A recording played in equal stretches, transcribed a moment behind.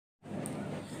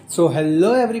So hello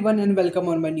everyone and welcome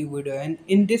on my new video, and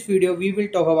in this video we will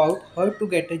talk about how to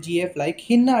get a GF like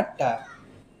Hinata.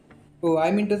 So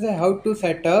I mean to say how to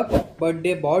set up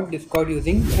birthday bot Discord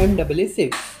using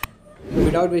M6. So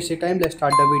without wasting time, let's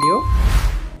start the video.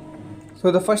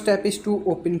 So the first step is to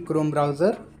open Chrome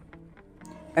browser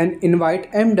and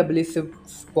invite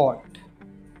M6 bot.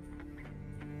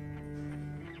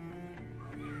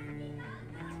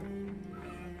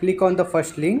 Click on the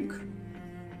first link.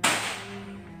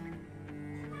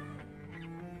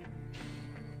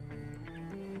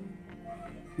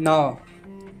 Now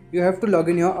you have to log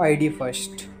in your ID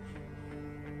first.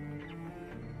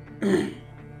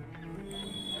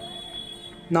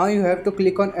 Now you have to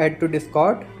click on add to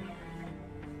Discord.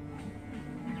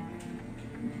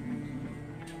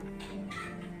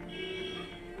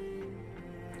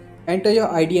 Enter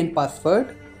your ID and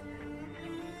password.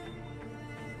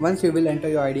 Once you will enter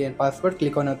your ID and password,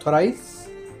 click on authorize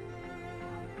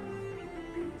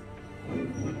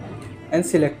and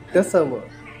select the server.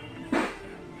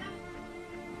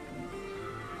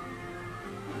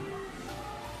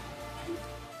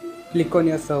 Click on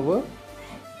your server.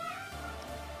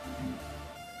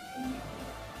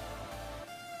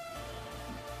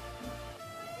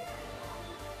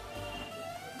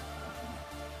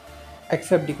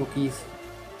 Accept the cookies.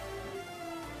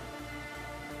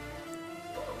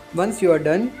 Once you are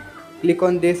done, click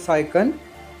on this icon.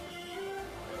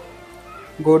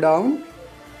 Go down.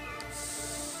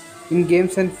 In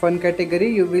games and fun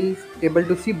category, you will able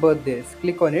to see birthdays.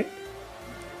 Click on it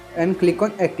and click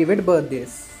on activate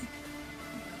birthdays.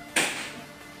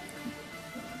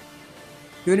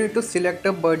 You need to select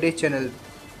a birthday channel.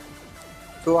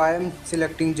 So I am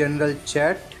selecting general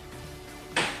chat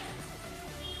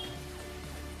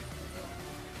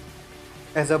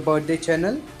as a birthday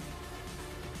channel.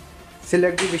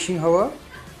 Select the wishing hour.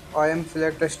 I am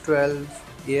select as 12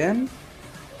 am.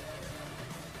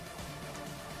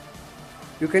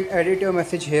 You can edit your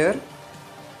message here.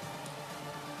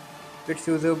 It's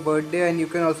user birthday, and you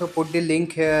can also put the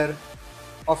link here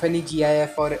of any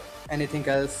GIF or anything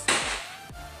else.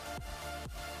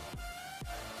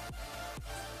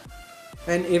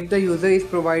 And if the user is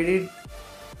provided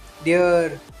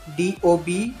their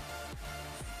DOB,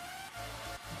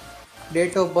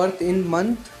 date of birth in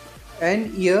month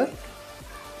and year,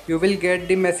 you will get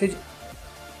the message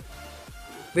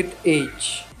with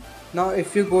age. Now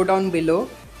if you go down below,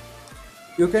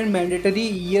 you can mandatory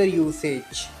year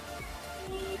usage.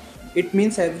 It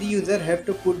means every user have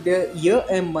to put their year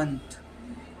and month.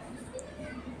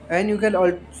 And you can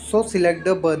also select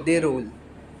the birthday role.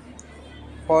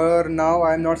 For now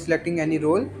I am not selecting any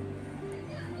role.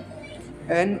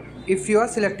 And if you are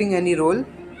selecting any role,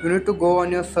 you need to go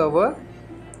on your server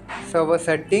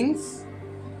settings,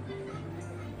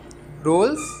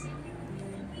 roles,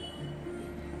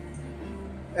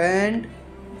 and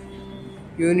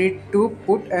you need to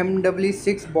put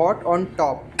MW6 bot on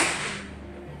top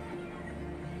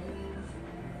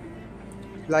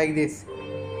like this.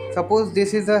 Suppose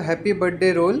this is a happy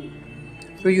birthday role,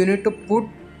 so you need to put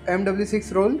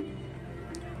MW6 role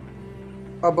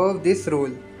above this role.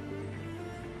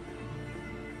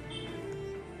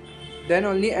 Then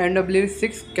only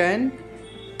MW6 can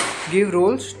give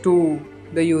roles to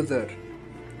the user.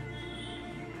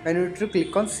 And you need to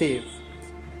click on save.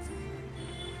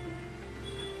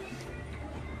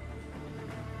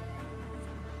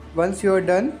 Once you are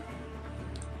done,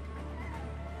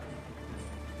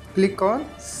 click on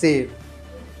save.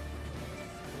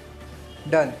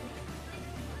 Done.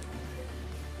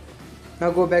 Now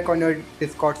go back on your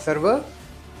Discord server.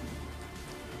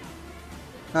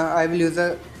 Now I will use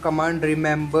a command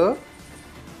remember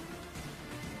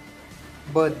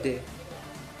birthday,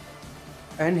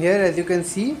 and here as you can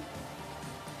see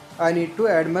I need to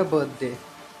add my birthday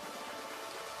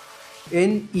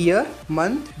in year,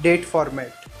 month, date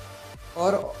format,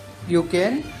 or you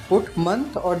can put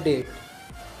month or date.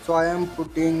 So I am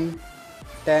putting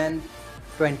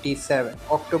 10/27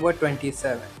 October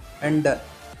 27 and done.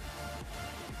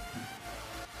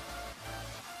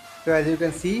 So as you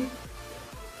can see,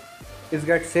 it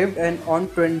gets saved, and on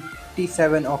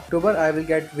 27 October I will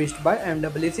get wished by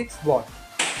MW6 bot.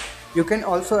 You can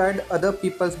also add other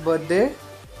people's birthday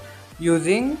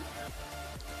using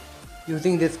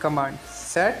this command,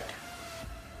 set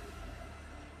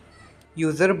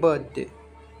user birthday.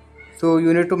 So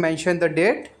you need to mention the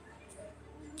date.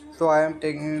 So I am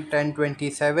taking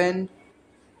 10/27,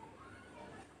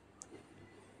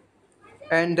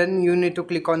 and then you need to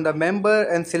click on the member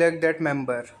and select that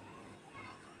member.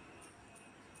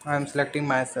 I am selecting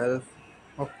myself.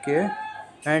 Okay,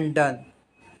 and done.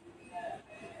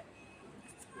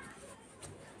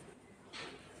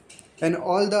 and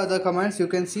all the other commands you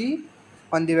can see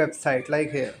on the website,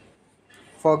 like here: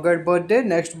 forgot birthday,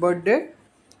 next birthday,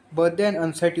 birthday, and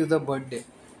unset user birthday.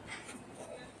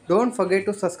 Don't forget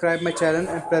to subscribe my channel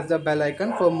and press the bell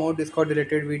icon for more Discord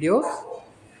related videos.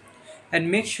 And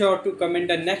make sure to comment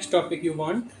the next topic you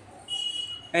want,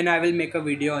 and I will make a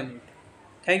video on it.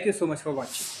 Thank you so much for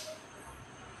watching.